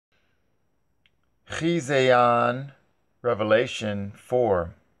Chizayan, Revelation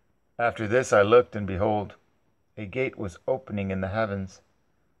 4. After this I looked, and behold, a gate was opening in the heavens.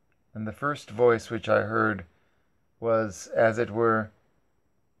 And the first voice which I heard was, as it were,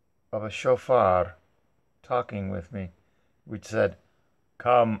 of a shofar talking with me, which said,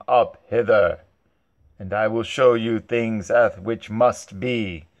 Come up hither, and I will show you things which must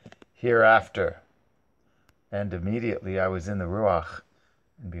be hereafter. And immediately I was in the Ruach,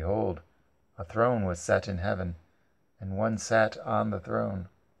 and behold, a throne was set in heaven, and one sat on the throne.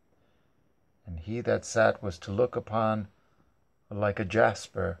 And he that sat was to look upon like a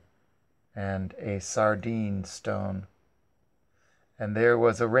jasper and a sardine stone. And there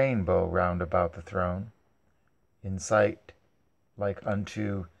was a rainbow round about the throne, in sight like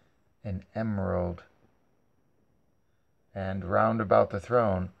unto an emerald. And round about the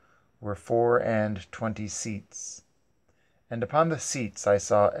throne were 24 seats. And upon the seats I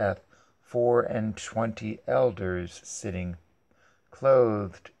saw 24 elders sitting,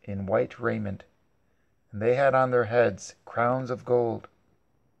 clothed in white raiment, and they had on their heads crowns of gold.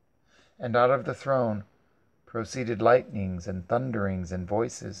 And out of the throne proceeded lightnings and thunderings and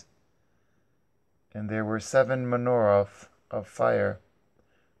voices. And there were 7 menorahs of fire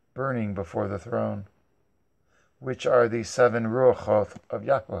burning before the throne, which are the 7 ruachot of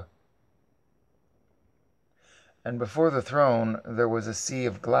Yahweh. And before the throne there was a sea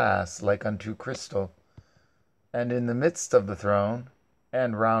of glass like unto crystal. And in the midst of the throne,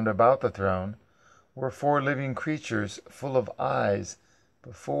 and round about the throne, were 4 living creatures full of eyes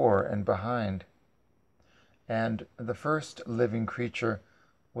before and behind. And the first living creature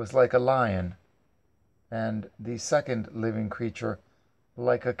was like a lion, and the second living creature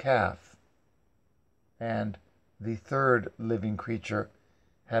like a calf, and the third living creature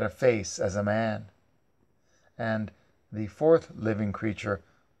had a face as a man, and the fourth living creature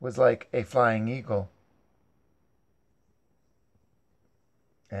was like a flying eagle.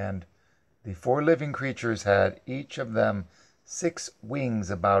 And the 4 living creatures had each of them 6 wings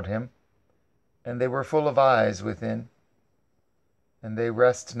about him, and they were full of eyes within. And they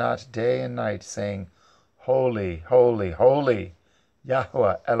rest not day and night, saying, Holy, holy, holy,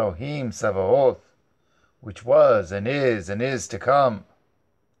 Yahweh Elohim Sabaoth, which was and is to come.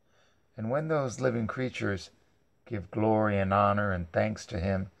 And when those living creatures give glory and honor and thanks to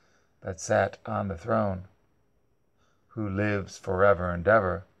him that sat on the throne, who lives forever and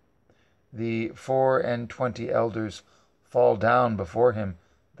ever, the 24 elders fall down before him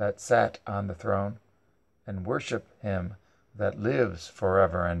that sat on the throne, and worship him that lives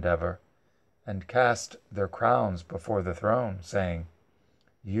forever and ever, and cast their crowns before the throne, saying,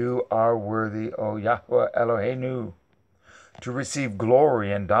 You are worthy, O Yahweh Eloheinu, to receive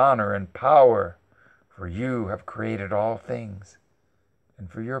glory and honor and power, for you have created all things, and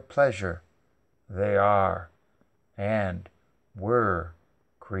for your pleasure they are and were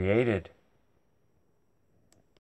created.